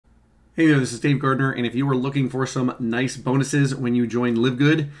Hey there, this is Dave Gardner, and if you were looking for some nice bonuses when you join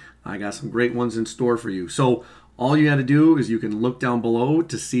LiveGood, I got some great ones in store for you. So all you got to do is you can look down below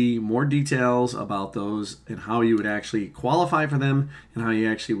to see more details about those and how you would actually qualify for them and how you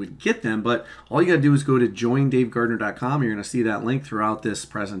actually would get them. But all you got to do is go to joindavegardner.com. You're going to see that link throughout this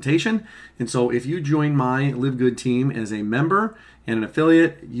presentation. And so if you join my LiveGood team as a member and an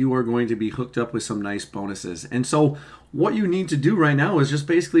affiliate, you are going to be hooked up with some nice bonuses. And so what you need to do right now is just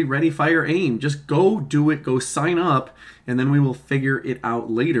basically ready, fire, aim. Just go do it, go sign up, and then we will figure it out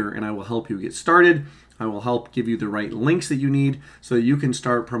later, and I will help you get started. I will help give you the right links that you need so that you can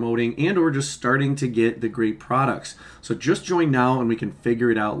start promoting and or just starting to get the great products. So just join now and we can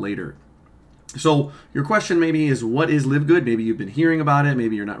figure it out later. So your question maybe is, what is LiveGood? Maybe you've been hearing about it.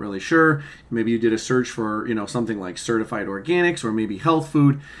 Maybe you're not really sure. Maybe you did a search for, something like certified organics or maybe health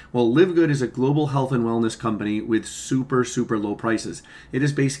food. Well, LiveGood is a global health and wellness company with super, super low prices. It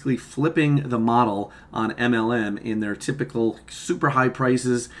is basically flipping the model on MLM in their typical super high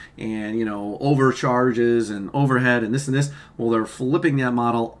prices and, overcharges and overhead and this. Well, they're flipping that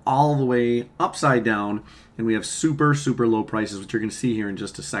model all the way upside down. And we have super, super low prices, which you're going to see here in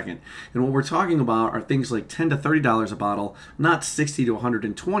just a second. And what we're talking about are things like $10 to $30 a bottle, not $60 to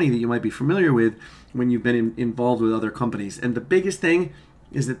 $120 that you might be familiar with when you've been involved with other companies. And the biggest thing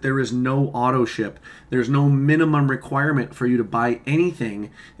is that there is no auto ship. There's no minimum requirement for you to buy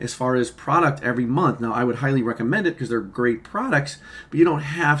anything as far as product every month. Now, I would highly recommend it because they're great products, but you don't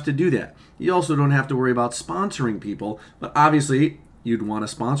have to do that. You also don't have to worry about sponsoring people, but obviously you'd want to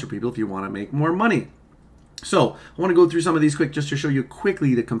sponsor people if you want to make more money. So I want to go through some of these quick just to show you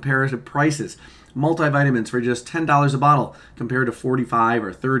quickly the comparative prices. Multivitamins for just $10 a bottle compared to $45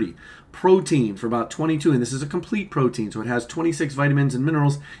 or $30. Protein for about $22, and this is a complete protein, so it has 26 vitamins and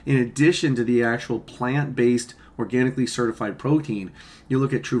minerals in addition to the actual plant-based, organically certified protein. You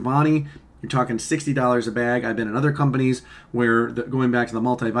look at Truvani, you're talking $60 a bag. I've been in other companies where, going back to the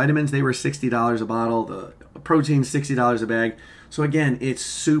multivitamins, they were $60 a bottle. The protein, $60 a bag. So again, it's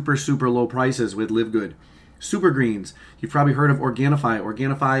super, super low prices with LiveGood. Supergreens, you've probably heard of Organifi.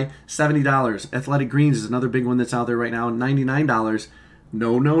 Organifi, $70. Athletic Greens is another big one that's out there right now, $99.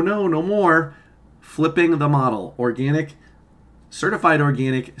 No more. Flipping the model. Organic, certified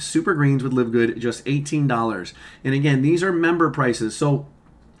organic, Supergreens with LiveGood, just $18. And again, these are member prices. So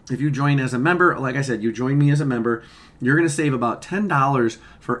if you join as a member, like I said, you join me as a member, you're going to save about $10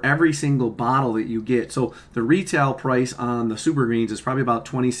 for every single bottle that you get. So the retail price on the Supergreens is probably about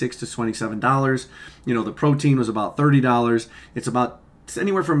 $26 to $27. The protein was about $30. It's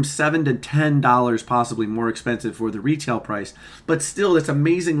anywhere from $7 to $10 possibly more expensive for the retail price. But still, it's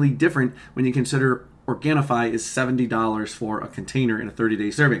amazingly different when you consider Organifi is $70 for a container in a 30-day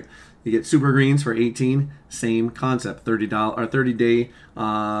serving. You get Supergreens for $18, same concept, $30 or 30-day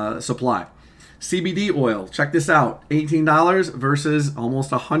supply. CBD oil, check this out, $18 versus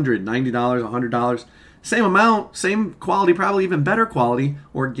almost $100, $90, $100. Same amount, same quality, probably even better quality,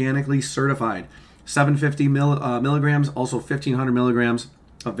 organically certified. 750 milligrams, also 1,500 milligrams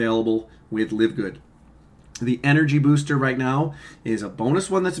available with LiveGood. The energy booster right now is a bonus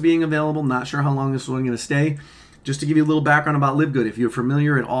one that's being available. Not sure how long this one's going to stay. Just to give you a little background about LiveGood, if you're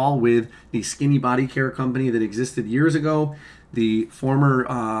familiar at all with the skinny body care company that existed years ago, the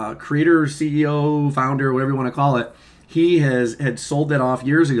former creator, CEO, founder, whatever you want to call it, he had sold that off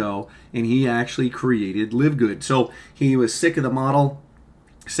years ago, and he actually created LiveGood. So he was sick of the model,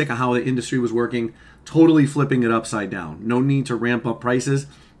 sick of how the industry was working, totally flipping it upside down. No need to ramp up prices,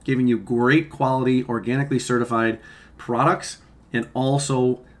 giving you great quality, organically certified products, and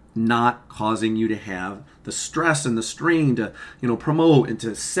also not causing you to have the stress and the strain to promote and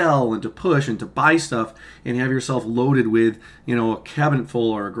to sell and to push and to buy stuff and have yourself loaded with a cabinet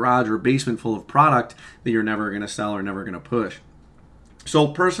full or a garage or a basement full of product that you're never going to sell or never going to push. So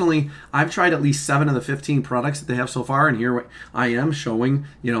personally, I've tried at least 7 of the 15 products that they have so far, and here I am showing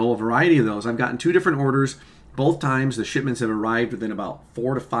a variety of those. I've gotten 2 different orders. Both times the shipments have arrived within about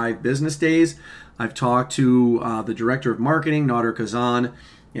 4 to 5 business days. I've talked to the director of marketing, Nauder, Khazan,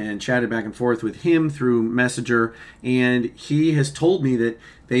 and chatted back and forth with him through Messenger, and he has told me that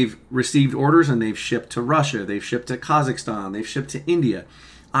they've received orders and they've shipped to Russia, they've shipped to Kazakhstan, they've shipped to India.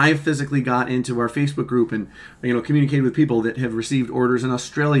 I've physically got into our Facebook group and communicated with people that have received orders in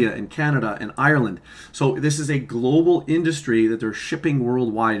Australia and Canada and Ireland. So this is a global industry that they're shipping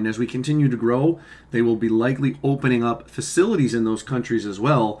worldwide, and as we continue to grow, they will be likely opening up facilities in those countries as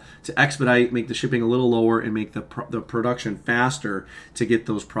well to expedite, make the shipping a little lower, and make the production faster to get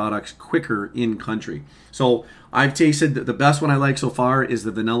those products quicker in country. So I've tasted the best one I like so far is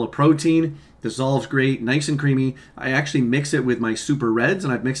the vanilla protein. Dissolves great, nice and creamy. I actually mix it with my super reds,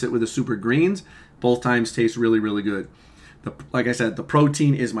 and I've mixed it with the super greens. Both times taste really, really good. Like I said, the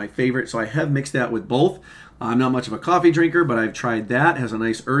protein is my favorite, so I have mixed that with both. I'm not much of a coffee drinker, but I've tried that. It has a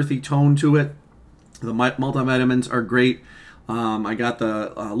nice earthy tone to it. The multivitamins are great. I got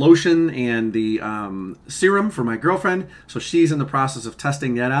the lotion and the serum for my girlfriend, so she's in the process of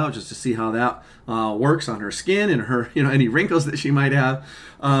testing that out just to see how that works on her skin and her, any wrinkles that she might have.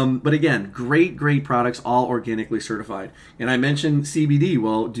 But again, great products, all organically certified. And I mentioned CBD.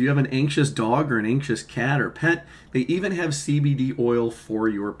 Well, do you have an anxious dog or an anxious cat or pet? They even have CBD oil for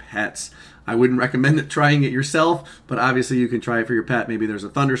your pets. I wouldn't recommend trying it yourself, but obviously you can try it for your pet. Maybe there's a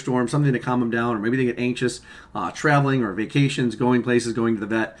thunderstorm, something to calm them down, or maybe they get anxious traveling or vacations, going places, going to the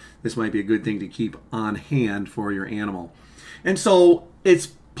vet. This might be a good thing to keep on hand for your animal. And so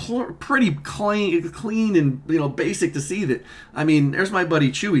it's pretty clean and basic to see that. I mean, there's my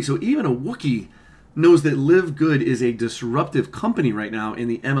buddy Chewy. So even a Wookiee knows that LiveGood is a disruptive company right now in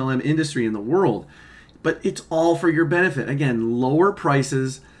the MLM industry in the world. But it's all for your benefit. Again, lower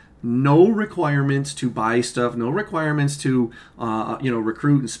prices, no requirements to buy stuff, no requirements to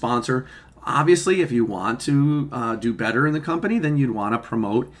recruit and sponsor. Obviously, if you want to do better in the company, then you'd want to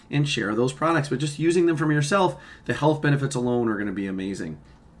promote and share those products. But just using them from yourself, the health benefits alone are going to be amazing.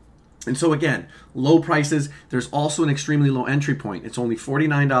 And so again, low prices. There's also an extremely low entry point. It's only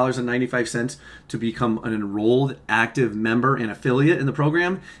 $49.95 to become an enrolled active member and affiliate in the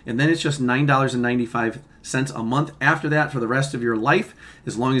program. And then it's just $9.95 a month after that for the rest of your life,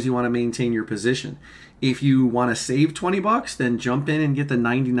 as long as you want to maintain your position. If you want to save 20 bucks, then jump in and get the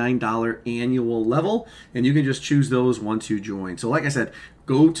 $99 annual level, and you can just choose those once you join. So like I said,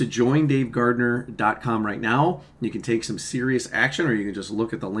 go to joindavegardner.com right now. You can take some serious action, or you can just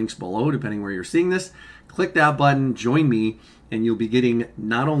look at the links below, depending where you're seeing this. Click that button, join me, and you'll be getting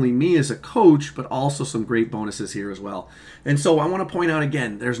not only me as a coach, but also some great bonuses here as well. And so I want to point out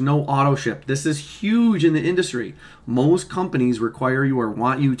again, there's no auto ship. This is huge in the industry. Most companies require you or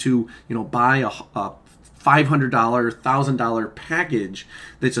want you to, buy a $500, $1,000 package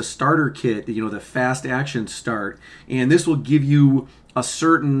that's a starter kit, the fast action start, and this will give you a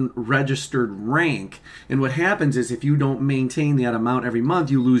certain registered rank. And what happens is if you don't maintain that amount every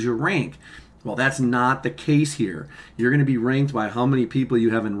month, you lose your rank. Well, that's not the case here. You're going to be ranked by how many people you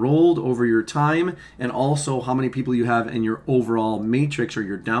have enrolled over your time, and also how many people you have in your overall matrix or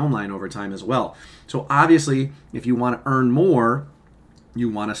your downline over time as well. So obviously, if you want to earn more, you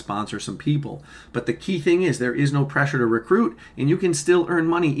want to sponsor some people. But the key thing is there is no pressure to recruit, and you can still earn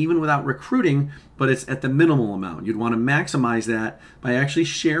money even without recruiting, but it's at the minimal amount. You'd want to maximize that by actually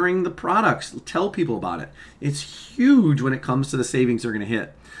sharing the products. Tell people about it. It's huge when it comes to the savings they're going to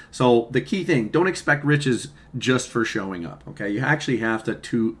hit. So the key thing, don't expect riches just for showing up, okay? You actually have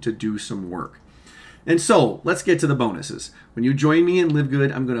to do some work. And so let's get to the bonuses. When you join me in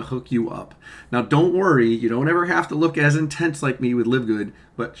LiveGood, I'm going to hook you up. Now, don't worry. You don't ever have to look as intense like me with LiveGood,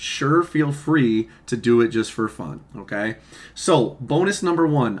 but sure, feel free to do it just for fun, okay? So bonus number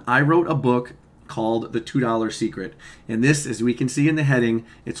 1, I wrote a book called The $2 Secret. And this, as we can see in the heading,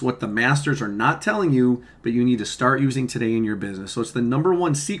 it's what the masters are not telling you, but you need to start using today in your business. So it's the number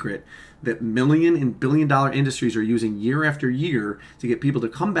 1 secret that million and billion-dollar industries are using year after year to get people to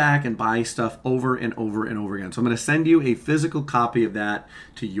come back and buy stuff over and over and over again. So I'm going to send you a physical copy of that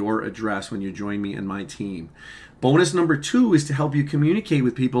to your address when you join me and my team. Bonus number 2 is to help you communicate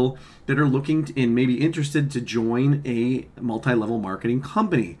with people that are looking and maybe interested to join a multi-level marketing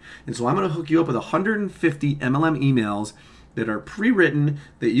company. And so I'm going to hook you up with 150 MLM emails that are pre-written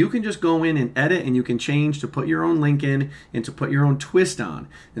that you can just go in and edit, and you can change to put your own link in and to put your own twist on.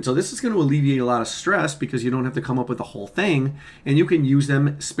 And so this is going to alleviate a lot of stress because you don't have to come up with the whole thing, and you can use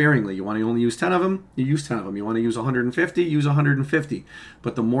them sparingly. You want to only use 10 of them, you use 10 of them. You want to use 150, use 150.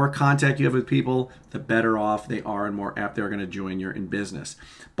 But the more contact you have with people, the better off they are and more apt they're going to join your in business.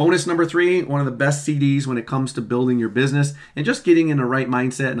 Bonus number 3, one of the best CDs when it comes to building your business and just getting in the right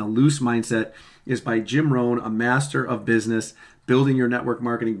mindset and a loose mindset is by Jim Rohn, A Master of Business, Building Your Network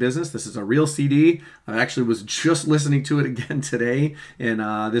Marketing Business. This is a real CD. I actually was just listening to it again today and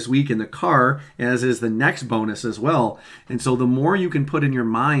this week in the car, as is the next bonus as well. And so the more you can put in your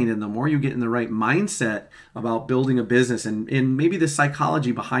mind and the more you get in the right mindset about building a business and maybe the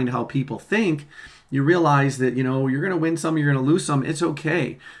psychology behind how people think, you realize that, you're going to win some, you're going to lose some. It's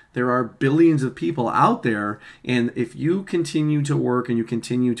okay. There are billions of people out there, and if you continue to work and you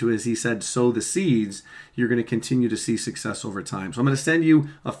continue to, as he said, sow the seeds, you're going to continue to see success over time. So I'm going to send you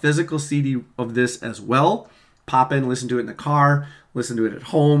a physical CD of this as well. pop in, listen to it in the car, listen to it at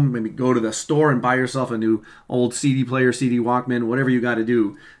home, maybe go to the store and buy yourself a new old CD player, CD Walkman, whatever you got to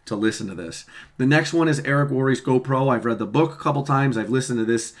do to listen to this. The next one is Eric Worre's GoPro. I've read the book a couple times. I've listened to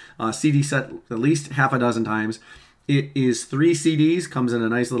this CD set at least half a dozen times. It is 3 CDs, comes in a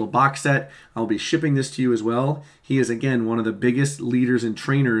nice little box set. I'll be shipping this to you as well. He is, again, one of the biggest leaders and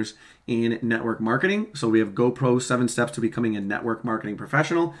trainers in network marketing. So we have GoPro 7 Steps to Becoming a Network Marketing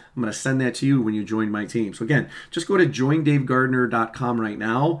Professional. I'm going to send that to you when you join my team. So again, just go to joindavegardner.com right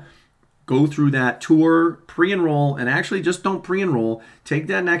now. Go through that tour, pre-enroll, and actually just don't pre-enroll. Take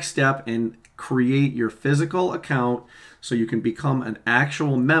that next step and create your physical account so you can become an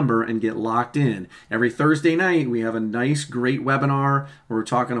actual member and get locked in. Every Thursday night, we have a nice, great webinar where we're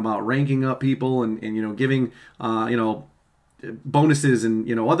talking about ranking up people and giving, bonuses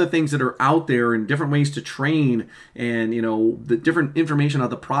and, other things that are out there and different ways to train and, the different information about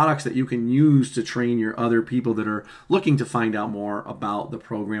the products that you can use to train your other people that are looking to find out more about the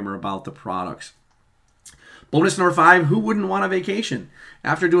program or about the products. Bonus number 5, who wouldn't want a vacation?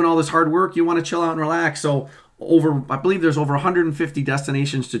 After doing all this hard work, you want to chill out and relax. So I believe there's over 150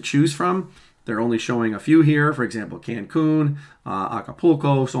 destinations to choose from. They're only showing a few here. For example, Cancun,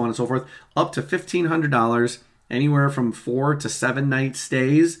 Acapulco, so on and so forth. Up to $1,500, anywhere from 4 to 7 night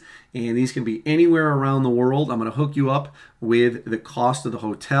stays. And these can be anywhere around the world. I'm going to hook you up with the cost of the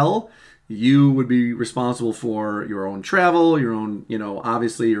hotel. You would be responsible for your own travel, your own,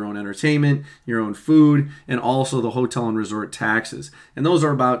 obviously your own entertainment, your own food, and also the hotel and resort taxes. And those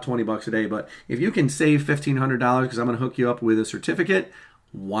are about 20 bucks a day. But if you can save $1,500 because I'm going to hook you up with a certificate,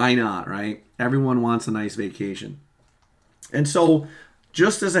 why not, right? Everyone wants a nice vacation. And so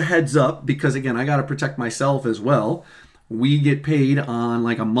just as a heads up, because again, I got to protect myself as well, we get paid on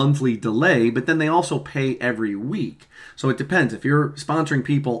like a monthly delay, but then they also pay every week. So it depends. If you're sponsoring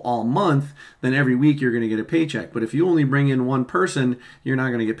people all month, then every week you're going to get a paycheck. But if you only bring in one person, you're not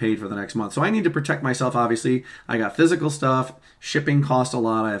going to get paid for the next month. So I need to protect myself, obviously. I got physical stuff. Shipping costs a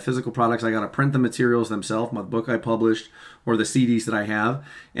lot. I have physical products. I got to print the materials themselves, my book I published, or the CDs that I have.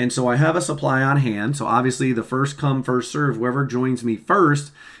 And so I have a supply on hand. So obviously the first come, first serve, whoever joins me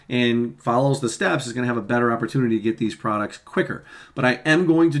first and follows the steps is going to have a better opportunity to get these products quicker. But I am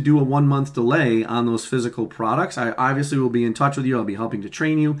going to do a 1-month delay on those physical products. I obviously will be in touch with you. I'll be helping to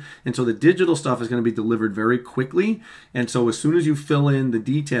train you. And so the digital stuff is going to be delivered very quickly. And so as soon as you fill in the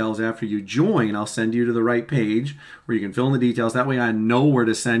details after you join, I'll send you to the right page where you can fill in the details. That way I know where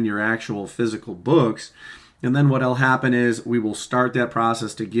to send your actual physical books. And then what'll happen is we will start that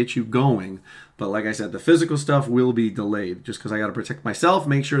process to get you going. But like I said, the physical stuff will be delayed just because I got to protect myself,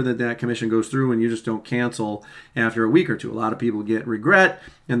 make sure that that commission goes through and you just don't cancel after a week or two. A lot of people get regret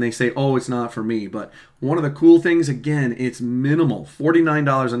and they say, oh, it's not for me. But one of the cool things, again, it's minimal,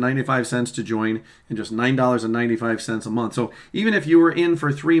 $49.95 to join and just $9.95 a month. So even if you were in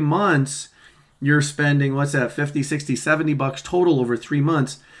for 3 months, you're spending, what's that, 50, 60, 70 bucks total over 3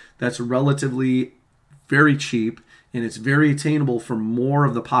 months. That's relatively very cheap, and it's very attainable for more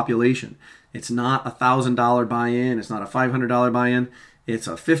of the population. It's not a $1,000 buy-in. It's not a $500 buy-in. It's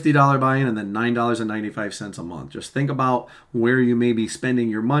a $50 buy-in and then $9.95 a month. Just think about where you may be spending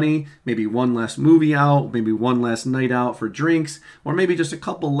your money. Maybe one less movie out, maybe one less night out for drinks, or maybe just a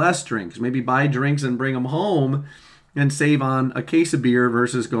couple less drinks. Maybe buy drinks and bring them home and save on a case of beer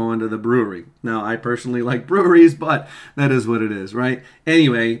versus going to the brewery. Now, I personally like breweries, but that is what it is, right?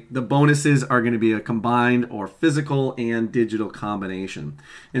 Anyway, the bonuses are going to be a combined or physical and digital combination.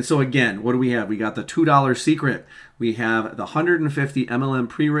 And so again, what do we have? We got the $2 secret. We have the 150 MLM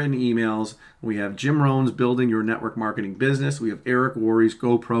pre-written emails. We have Jim Rohn's Building Your Network Marketing Business. We have Eric Worre's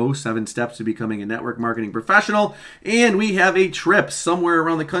GoPro, 7 Steps to Becoming a Network Marketing Professional. And we have a trip somewhere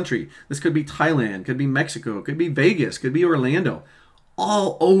around the country. This could be Thailand, could be Mexico, could be Vegas, could be Orlando.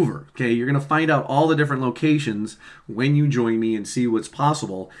 All over, okay? You're going to find out all the different locations when you join me and see what's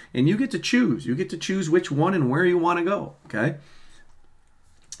possible. And you get to choose. You get to choose which one and where you want to go, okay?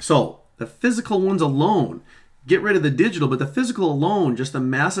 So the physical ones alone, get rid of the digital, but the physical alone, just the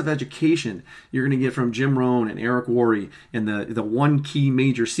massive education you're going to get from Jim Rohn and Eric Worre and the one key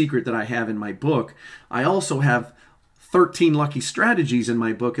major secret that I have in my book. I also have 13 lucky strategies in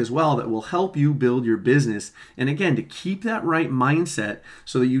my book as well that will help you build your business. And again, to keep that right mindset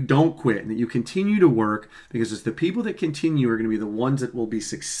so that you don't quit and that you continue to work, because it's the people that continue are going to be the ones that will be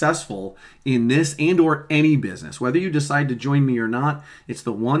successful in this and or any business. Whether you decide to join me or not, it's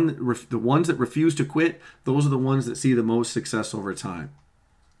the ones that refuse to quit. Those are the ones that see the most success over time.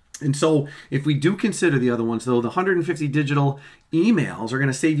 And so if we do consider the other ones, though, the 150 digital emails are going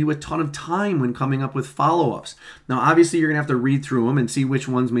to save you a ton of time when coming up with follow-ups. Now, obviously, you're going to have to read through them and see which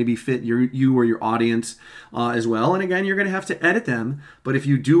ones maybe fit you or your audience as well. And again, you're going to have to edit them. But if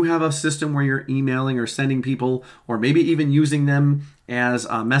you do have a system where you're emailing or sending people, or maybe even using them as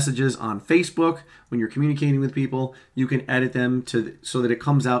messages on Facebook when you're communicating with people, you can edit them so that it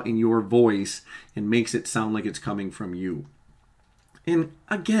comes out in your voice and makes it sound like it's coming from you. And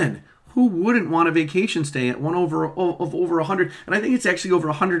again, who wouldn't want a vacation stay at one of over 100? And I think it's actually over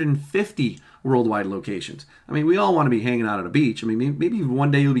 150 worldwide locations. I mean, we all want to be hanging out at a beach. I mean, maybe one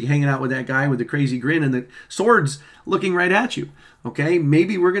day you'll be hanging out with that guy with the crazy grin and the swords looking right at you. Okay,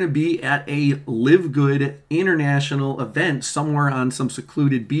 maybe we're going to be at a LiveGood international event somewhere on some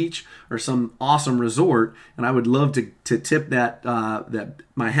secluded beach or some awesome resort, and I would love to tip that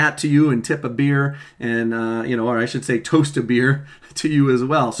my hat to you and tip a beer and or I should say toast a beer to you as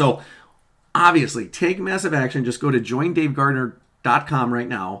well. So obviously, take massive action. Just go to joindavegardner.com right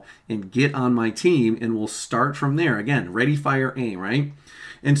now and get on my team, and we'll start from there. Again, ready, fire, aim, right?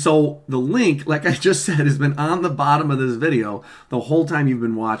 And so the link, like I just said, has been on the bottom of this video the whole time you've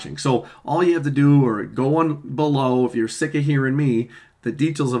been watching. So all you have to do, or go on below if you're sick of hearing me, the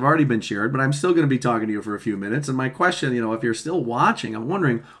details have already been shared, but I'm still going to be talking to you for a few minutes. And my question, if you're still watching, I'm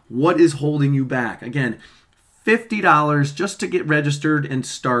wondering what is holding you back. Again, $50 just to get registered and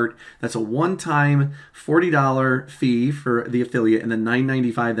start. That's a one-time $40 fee for the affiliate, and then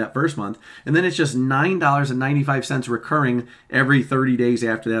 $9.95 that first month. And then it's just $9.95 recurring every 30 days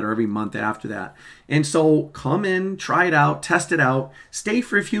after that, or every month after that. And so come in, try it out, test it out, stay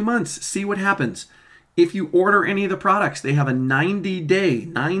for a few months, see what happens. If you order any of the products, they have a 90-day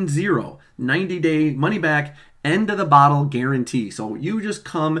money back, end of the bottle guarantee. So you just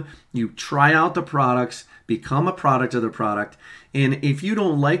come, you try out the products, become a product of the product, and if you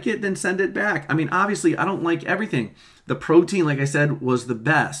don't like it, then send it back. I mean, obviously, I don't like everything. The protein, like I said, was the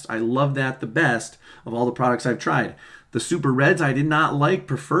best. I love that the best of all the products I've tried. The Super Reds I did not like,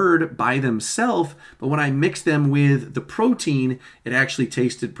 preferred by themselves, but when I mixed them with the protein, it actually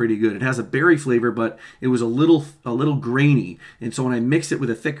tasted pretty good. It has a berry flavor, but it was a little grainy. And so when I mixed it with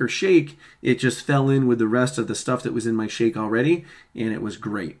a thicker shake, it just fell in with the rest of the stuff that was in my shake already, and it was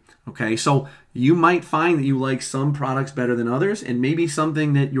great. Okay, so you might find that you like some products better than others, and maybe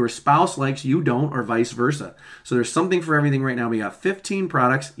something that your spouse likes you don't, or vice versa. So there's something for everything right now. We got 15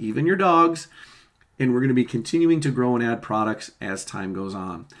 products, even your dogs, and we're going to be continuing to grow and add products as time goes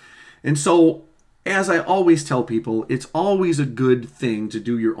on. And so, as I always tell people, it's always a good thing to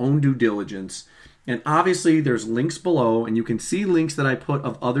do your own due diligence. And obviously, there's links below, and you can see links that I put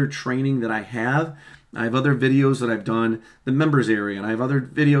of other training that I have. I have other videos that I've done, the members area, and I have other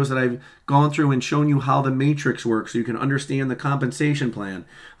videos that I've gone through and shown you how the matrix works so you can understand the compensation plan.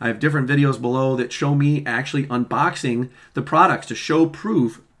 I have different videos below that show me actually unboxing the products to show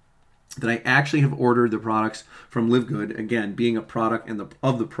proof that I actually have ordered the products from LiveGood, again, being a product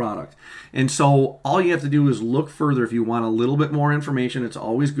of the product. And so all you have to do is look further if you want a little bit more information. It's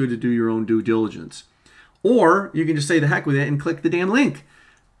always good to do your own due diligence. Or you can just say the heck with it and click the damn link.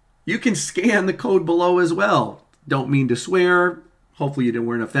 You can scan the code below as well. Don't mean to swear. Hopefully you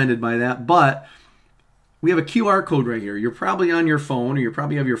weren't offended by that. But we have a QR code right here. You're probably on your phone, or you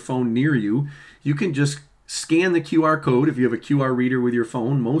probably have your phone near you. You can just scan the QR code if you have a QR reader with your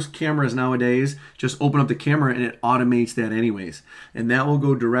phone. Most cameras nowadays just open up the camera and it automates that anyways. And that will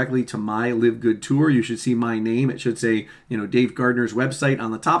go directly to my LiveGood tour. You should see my name. It should say, Dave Gardner's website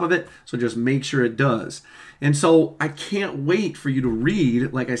on the top of it. So just make sure it does. And so I can't wait for you to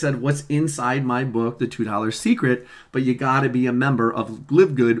read, like I said, what's inside my book, The $2 Secret, but you got to be a member of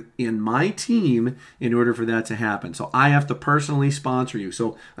LiveGood in my team in order for that to happen. So I have to personally sponsor you.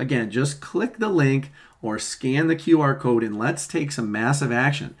 So again, just click the link or scan the QR code and let's take some massive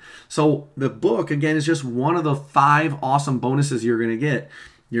action. So the book, again, is just one of the 5 awesome bonuses you're going to get.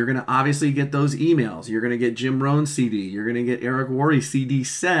 You're going to obviously get those emails. You're going to get Jim Rohn's CD. You're going to get Eric Worre CD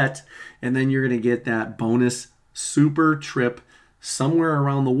set. And then you're going to get that bonus super trip somewhere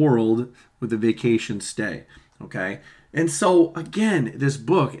around the world with a vacation stay. Okay? And so, again, this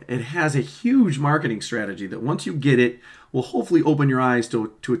book, it has a huge marketing strategy that once you get it, will hopefully open your eyes to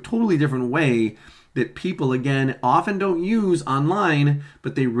a totally different way that people, again, often don't use online,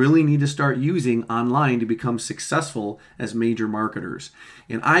 but they really need to start using online to become successful as major marketers.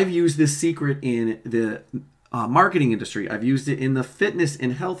 And I've used this secret in the marketing industry. I've used it in the fitness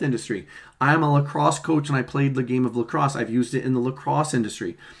and health industry. I'm a lacrosse coach and I played the game of lacrosse. I've used it in the lacrosse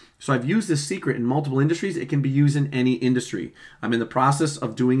industry. So I've used this secret in multiple industries. It can be used in any industry. I'm in the process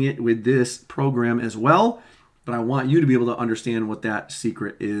of doing it with this program as well. But but I want you to be able to understand what that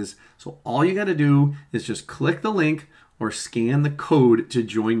secret is. So all you got to do is just click the link or scan the code to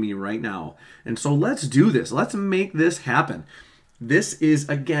join me right now. And so let's do this. Let's make this happen. This is,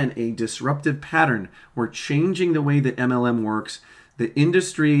 again, a disruptive pattern. We're changing the way that MLM works. The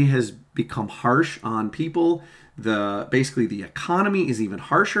industry has become harsh on people. Basically, the economy is even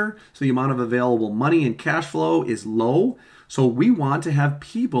harsher. So the amount of available money and cash flow is low. So we want to have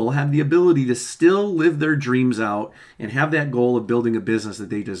people have the ability to still live their dreams out and have that goal of building a business that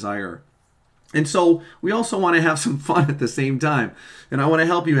they desire. And so we also want to have some fun at the same time. And I want to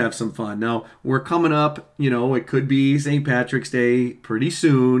help you have some fun. Now, we're coming up, it could be St. Patrick's Day pretty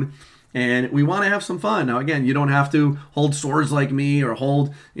soon. And we want to have some fun. Now, again, you don't have to hold swords like me or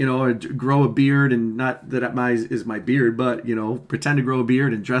or grow a beard. And not that is my beard, but, pretend to grow a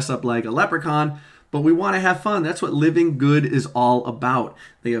beard and dress up like a leprechaun. But we want to have fun. That's what Living Good is all about.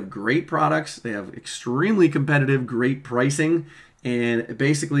 They have great products. They have extremely competitive, great pricing, and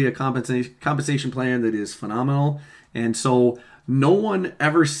basically a compensation plan that is phenomenal. And so no one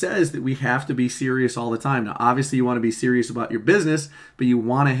ever says that we have to be serious all the time. Now, obviously, you want to be serious about your business, but you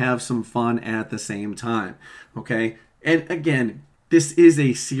want to have some fun at the same time, okay? And again, this is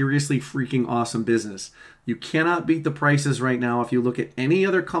a seriously freaking awesome business. You cannot beat the prices right now. If you look at any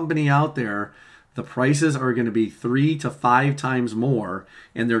other company out there, the prices are going to be 3 to 5 times more,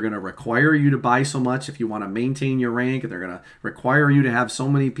 and they're going to require you to buy so much if you want to maintain your rank. They're going to require you to have so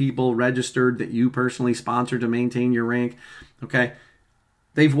many people registered that you personally sponsor to maintain your rank. Okay,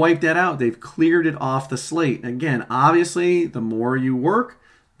 they've wiped that out. They've cleared it off the slate. Again, obviously, the more you work,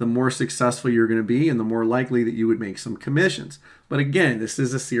 the more successful you're going to be and the more likely that you would make some commissions. But again, this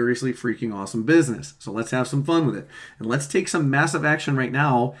is a seriously freaking awesome business. So let's have some fun with it. And let's take some massive action right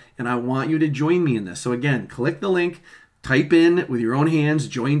now. And I want you to join me in this. So again, click the link, type in with your own hands,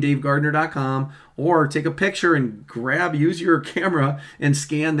 joindavegardner.com, or take a picture and use your camera and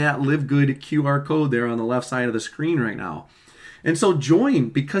scan that LiveGood QR code there on the left side of the screen right now. And so join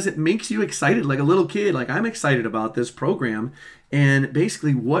because it makes you excited like a little kid. Like I'm excited about this program and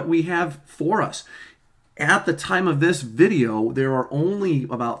basically what we have for us. At the time of this video, there are only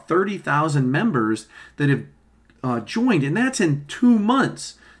about 30,000 members that have joined, and that's in 2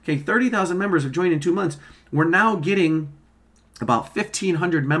 months. Okay, 30,000 members have joined in 2 months. We're now getting about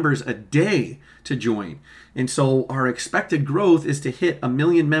 1,500 members a day to join. And so our expected growth is to hit 1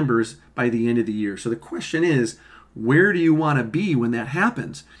 million members by the end of the year. So the question is, where do you want to be when that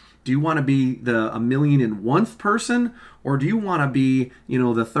happens? Do you want to be the 1,000,001th person, or do you want to be,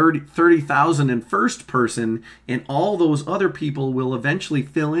 the 30,001st person, and all those other people will eventually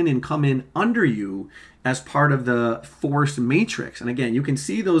fill in and come in under you as part of the forced matrix? And again, you can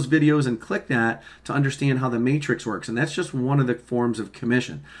see those videos and click that to understand how the matrix works. And that's just one of the forms of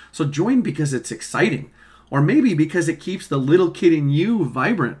commission. So join because it's exciting, or maybe because it keeps the little kid in you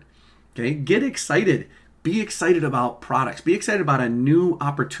vibrant. Okay, get excited. Be excited about products. Be excited about a new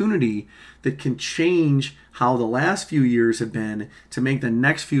opportunity that can change how the last few years have been to make the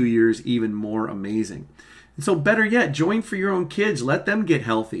next few years even more amazing. And so better yet, join for your own kids. Let them get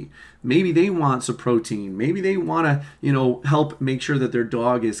healthy. Maybe they want some protein. Maybe they want to, help make sure that their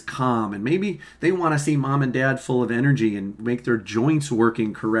dog is calm. And maybe they want to see mom and dad full of energy and make their joints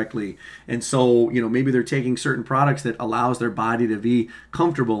working correctly. And so, maybe they're taking certain products that allows their body to be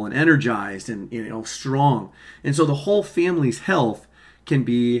comfortable and energized and, strong. And so the whole family's health can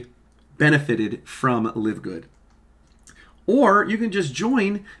be benefited from LiveGood. Or you can just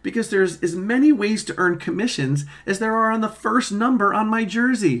join because there's as many ways to earn commissions as there are on the first number on my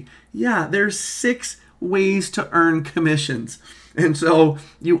jersey. Yeah, there's 6 ways to earn commissions. And so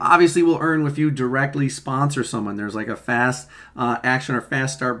you obviously will earn if you directly sponsor someone. There's like a fast action or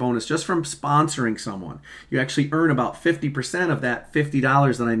fast start bonus just from sponsoring someone. You actually earn about 50% of that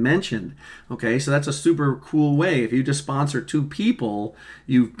 $50 that I mentioned. Okay, so that's a super cool way. If you just sponsor 2 people,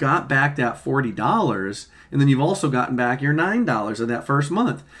 you've got back that $40, and then you've also gotten back your $9 of that first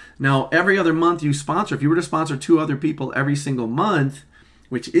month. Now, every other month you sponsor, if you were to sponsor 2 other people every single month,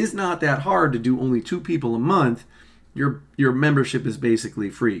 which is not that hard to do only 2 people a month, your membership is basically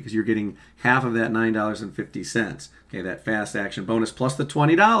free because you're getting half of that $9.50. Okay, that fast action bonus plus the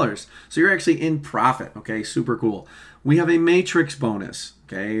 $20. So you're actually in profit. Okay, super cool. We have a matrix bonus.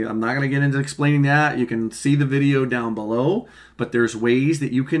 Okay, I'm not going to get into explaining that. You can see the video down below, but there's ways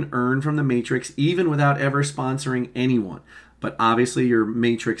that you can earn from the matrix even without ever sponsoring anyone. But obviously your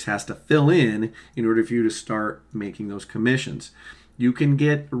matrix has to fill in order for you to start making those commissions. You can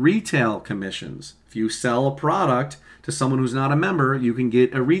get retail commissions. If you sell a product to someone who's not a member, you can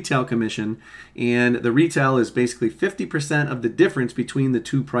get a retail commission, and the retail is basically 50% of the difference between the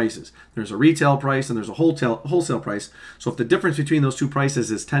two prices. There's a retail price and there's a wholesale price. So if the difference between those two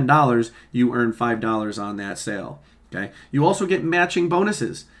prices is $10, you earn $5 on that sale. Okay. You also get matching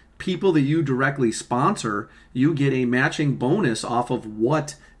bonuses. People that you directly sponsor, you get a matching bonus off of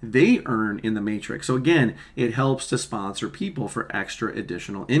what they earn in the matrix. So again, it helps to sponsor people for extra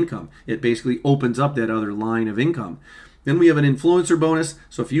additional income. It basically opens up that other line of income. Then we have an influencer bonus.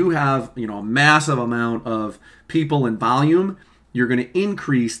 So if you have, a massive amount of people and volume, you're going to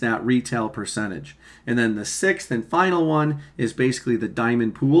increase that retail percentage. And then the sixth and final one is basically the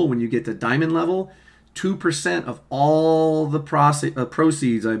diamond pool. When you get to diamond level, 2% of all the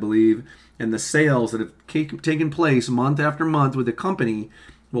proceeds, I believe, and the sales that have taken place month after month with the company,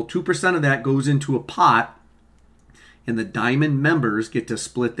 well, 2% of that goes into a pot, and the diamond members get to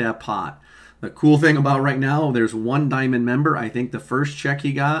split that pot. The cool thing about right now, there's one diamond member. I think the first check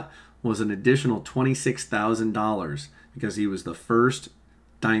he got was an additional $26,000 because he was the first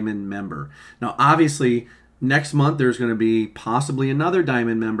diamond member. Now, obviously, next month there's going to be possibly another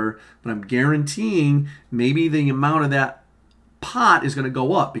diamond member, but I'm guaranteeing maybe the amount of that pot is going to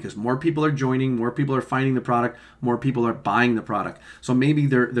go up because more people are joining, more people are finding the product, more people are buying the product. So maybe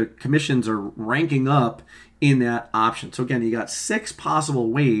the commissions are ranking up in that option. So again, you got 6 possible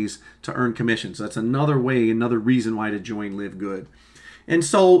ways to earn commissions. That's another way, another reason why to join LiveGood. And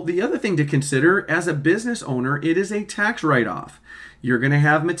so the other thing to consider as a business owner, it is a tax write-off. You're going to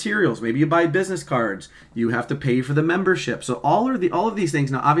have materials. Maybe you buy business cards. You have to pay for the membership. So all of these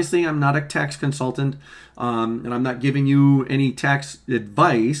things. Now, obviously, I'm not a tax consultant, and I'm not giving you any tax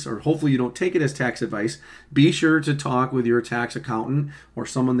advice, or hopefully you don't take it as tax advice. Be sure to talk with your tax accountant or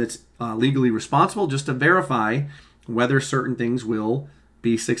someone that's legally responsible just to verify whether certain things will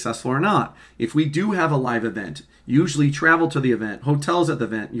be successful or not. If we do have a live event, usually travel to the event, hotels at the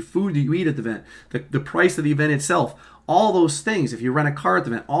event, your food you eat at the event, the price of the event itself, all those things, if you rent a car at the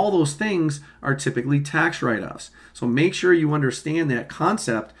event, all those things are typically tax write-offs. So make sure you understand that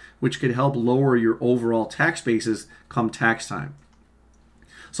concept, which could help lower your overall tax basis come tax time.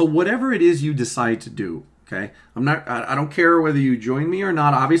 So whatever it is you decide to do, okay, I don't care whether you join me or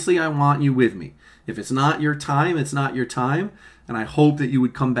not. Obviously, I want you with me. If it's not your time, it's not your time. And I hope that you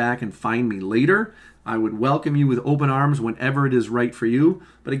would come back and find me later. I would welcome you with open arms whenever it is right for you.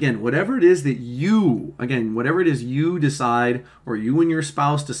 But again, whatever it is you decide, or you and your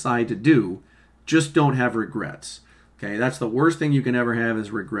spouse decide to do, just don't have regrets. Okay, that's the worst thing you can ever have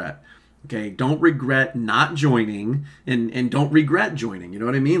is regret. Okay, don't regret not joining, and don't regret joining. You know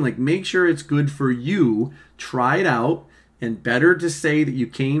what I mean? Like, make sure it's good for you. Try it out. And better to say that you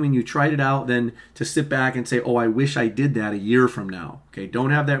came and you tried it out than to sit back and say, oh, I wish I did that a year from now. Okay,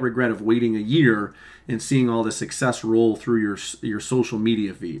 don't have that regret of waiting a year and seeing all the success roll through your social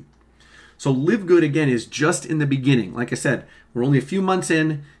media feed. So LiveGood, again, is just in the beginning. Like I said, we're only a few months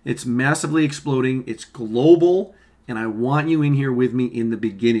in. It's massively exploding. It's global, and I want you in here with me in the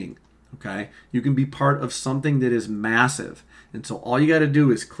beginning. Okay, you can be part of something that is massive. And so all you got to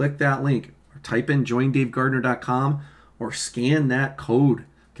do is click that link or type in joindavegardner.com or scan that code.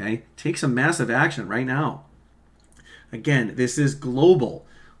 Okay, take some massive action right now. Again, this is global.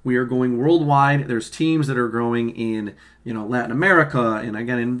 We are going worldwide. There's teams that are growing in, Latin America, and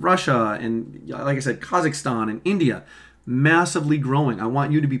again in Russia, and like I said, Kazakhstan and India, massively growing. I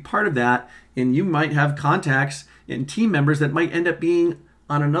want you to be part of that, and you might have contacts and team members that might end up being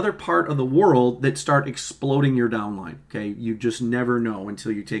on another part of the world that start exploding your downline. Okay, you just never know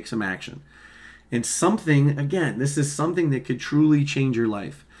until you take some action. And this is something that could truly change your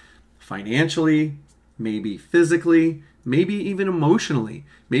life. Financially, maybe physically, maybe even emotionally.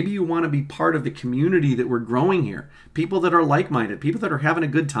 Maybe you want to be part of the community that we're growing here. People that are like-minded, people that are having a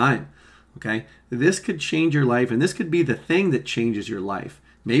good time. Okay? This could change your life, and this could be the thing that changes your life.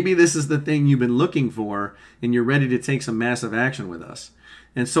 Maybe this is the thing you've been looking for, and you're ready to take some massive action with us.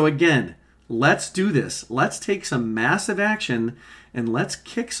 And so again, let's do this. Let's take some massive action, and let's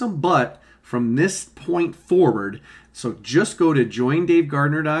kick some butt from this point forward. So just go to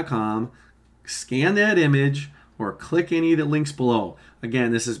joindavegardner.com, scan that image, or click any of the links below.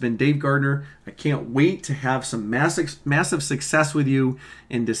 Again, this has been Dave Gardner. I can't wait to have some massive success with you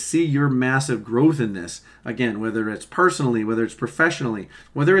and to see your massive growth in this. Again, whether it's personally, whether it's professionally,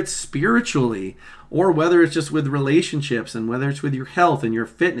 whether it's spiritually, or whether it's just with relationships, and whether it's with your health and your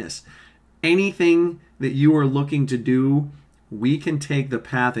fitness. Anything that you are looking to do, we can take the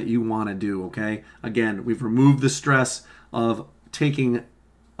path that you want to do, okay? Again, we've removed the stress of taking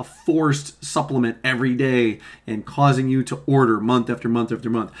a forced supplement every day and causing you to order month after month after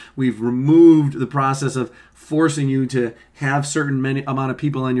month. We've removed the process of forcing you to have certain amount of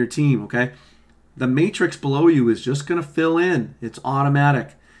people on your team, okay? The matrix below you is just going to fill in. It's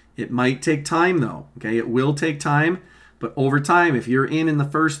automatic. It might take time though, okay? It will take time, but over time, if you're in the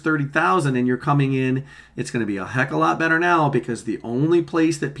first 30,000 and you're coming in, it's going to be a heck of a lot better now because the only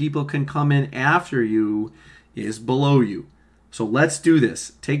place that people can come in after you is below you. So let's do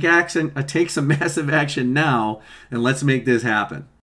this. Take action, take some massive action now, and let's make this happen.